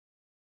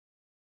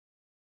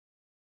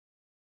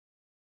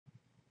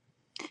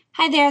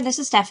Hi there, this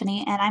is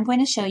Stephanie, and I'm going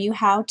to show you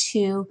how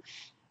to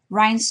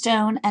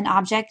rhinestone an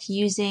object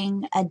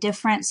using a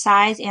different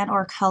size and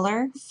or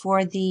color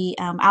for the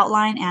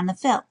outline and the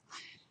fill.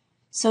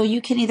 So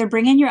you can either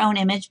bring in your own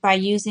image by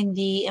using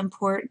the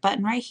import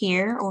button right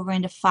here, or we're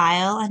going to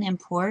file and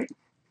import.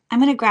 I'm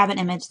going to grab an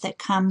image that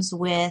comes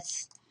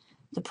with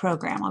the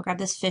program. I'll grab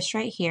this fish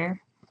right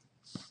here.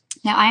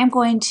 Now I am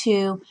going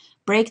to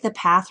break the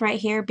path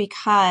right here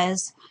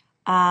because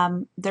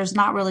there's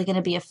not really going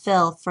to be a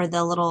fill for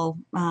the little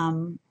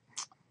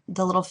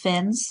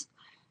fins.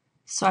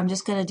 So I'm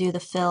just going to do the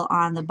fill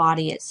on the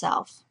body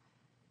itself.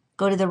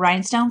 Go to the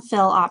rhinestone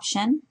fill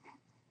option.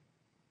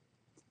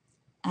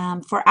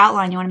 For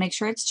outline, you want to make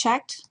sure it's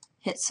checked.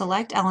 Hit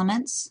select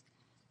elements.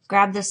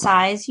 Grab the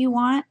size you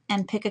want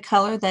and pick a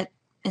color that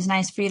is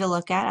nice for you to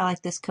look at. I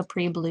like this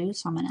capri blue,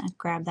 so I'm going to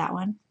grab that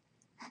one.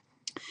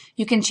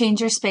 You can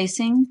change your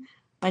spacing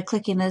by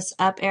clicking this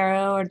up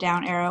arrow or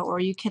down arrow, or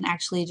you can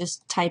actually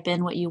just type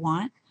in what you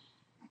want.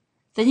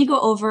 Then you go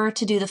over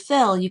to do the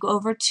fill. You go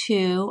over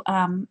to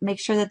make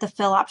sure that the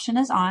fill option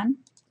is on.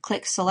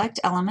 Click select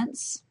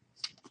elements.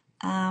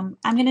 I'm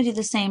going to do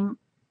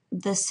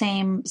the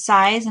same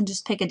size and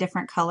just pick a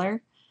different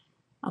color.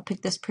 I'll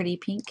pick this pretty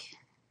pink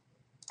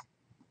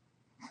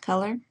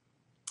color.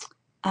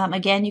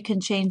 Again, you can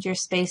change your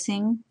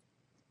spacing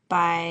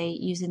by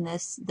using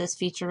this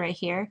feature right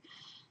here.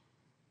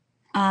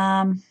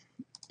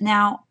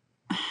 Now,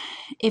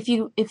 if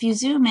you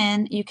zoom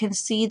in, you can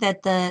see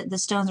that the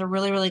stones are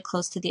really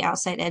close to the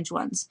outside edge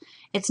ones.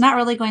 It's not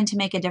really going to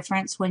make a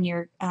difference when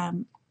you're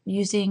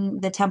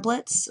using the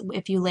templates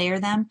if you layer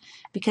them,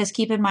 because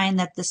keep in mind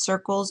that the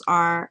circles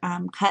are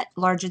cut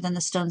larger than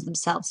the stones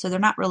themselves, so they're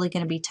not really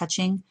going to be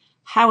touching.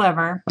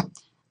 However,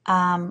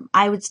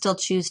 I would still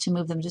choose to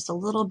move them just a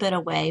little bit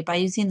away by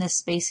using this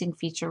spacing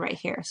feature right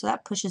here. So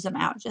that pushes them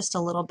out just a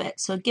little bit,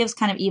 so it gives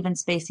kind of even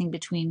spacing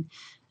between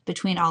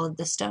all of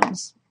the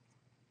stones.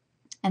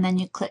 And then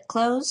you click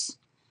close,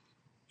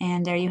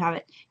 and there you have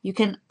it. You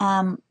can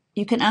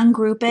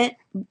ungroup it.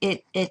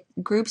 It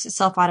groups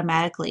itself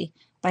automatically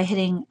by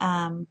hitting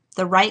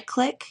the right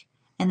click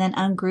and then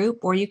ungroup,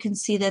 or you can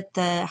see that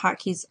the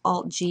hotkey is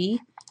Alt G.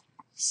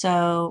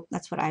 So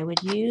that's what I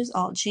would use,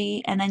 Alt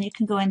G, and then you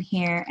can go in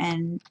here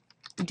and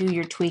do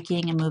your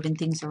tweaking and moving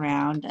things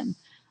around, and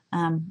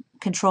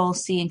Control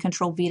C and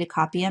Control V to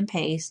copy and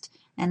paste.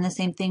 And the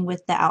same thing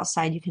with the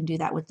outside, you can do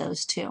that with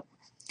those too.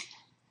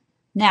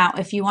 Now,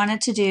 if you wanted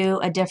to do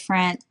a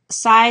different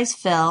size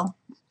fill,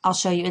 I'll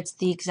show you it's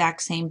the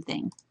exact same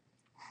thing.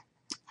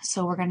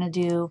 So we're going to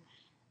do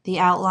the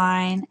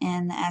outline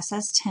in the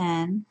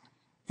SS10,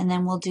 and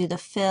then we'll do the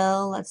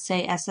fill, let's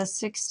say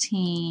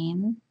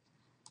SS16.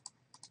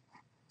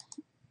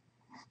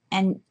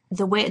 And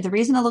the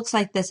reason it looks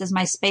like this is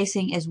my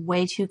spacing is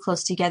way too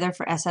close together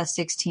for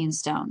SS16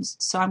 stones.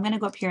 So I'm going to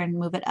go up here and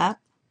move it up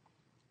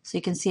so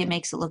you can see it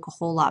makes it look a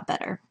whole lot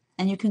better.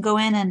 And you can go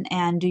in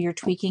and do your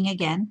tweaking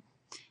again.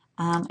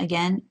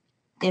 Again,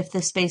 if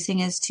the spacing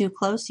is too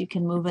close, you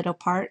can move it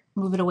apart,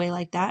 move it away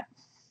like that.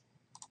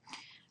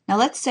 Now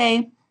let's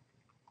say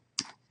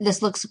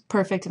this looks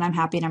perfect and I'm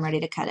happy and I'm ready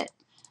to cut it.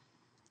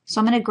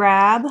 So I'm going to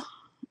grab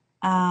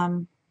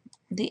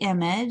the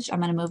image. I'm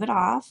going to move it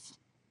off.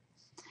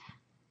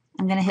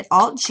 I'm going to hit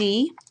Alt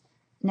G.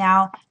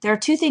 Now there are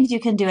two things you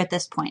can do at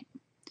this point.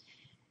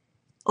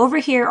 Over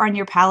here on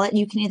your palette,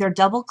 you can either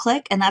double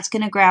click, and that's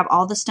going to grab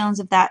all the stones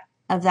of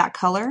that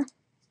color.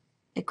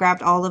 It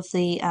grabbed all of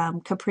the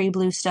capri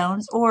blue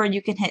stones, or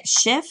you can hit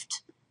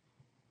Shift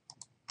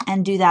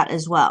and do that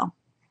as well.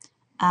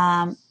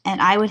 And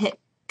I would hit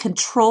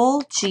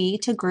Control G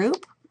to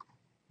group,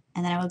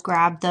 and then I would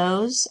grab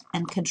those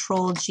and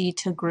Control G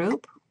to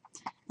group,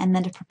 and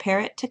then to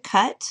prepare it to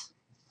cut,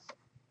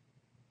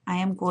 I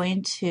am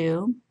going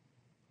to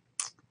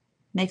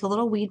make a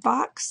little weed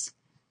box.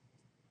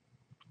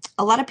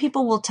 A lot of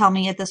people will tell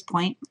me at this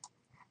point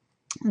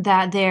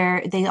that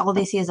all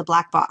they see is a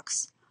black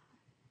box.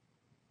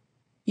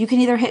 You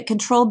can either hit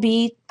Control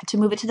B to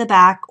move it to the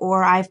back,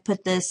 or I've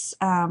put this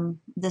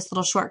this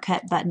little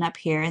shortcut button up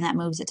here, and that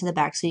moves it to the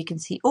back so you can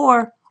see.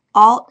 Or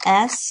Alt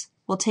S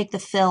will take the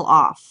fill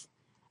off.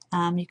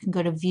 You can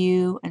go to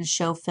View and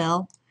Show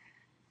Fill,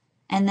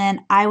 and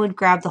then I would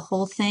grab the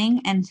whole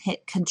thing and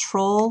hit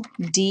Control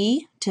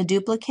D to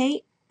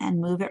duplicate and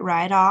move it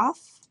right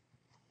off.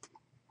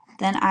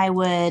 Then I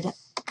would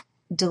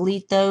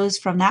delete those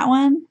from that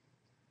one,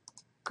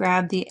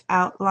 grab the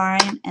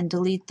outline and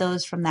delete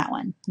those from that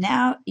one.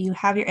 Now you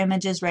have your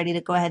images ready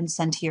to go ahead and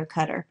send to your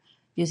cutter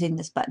using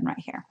this button right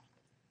here.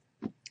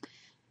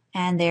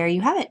 And there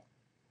you have it.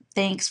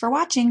 Thanks for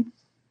watching.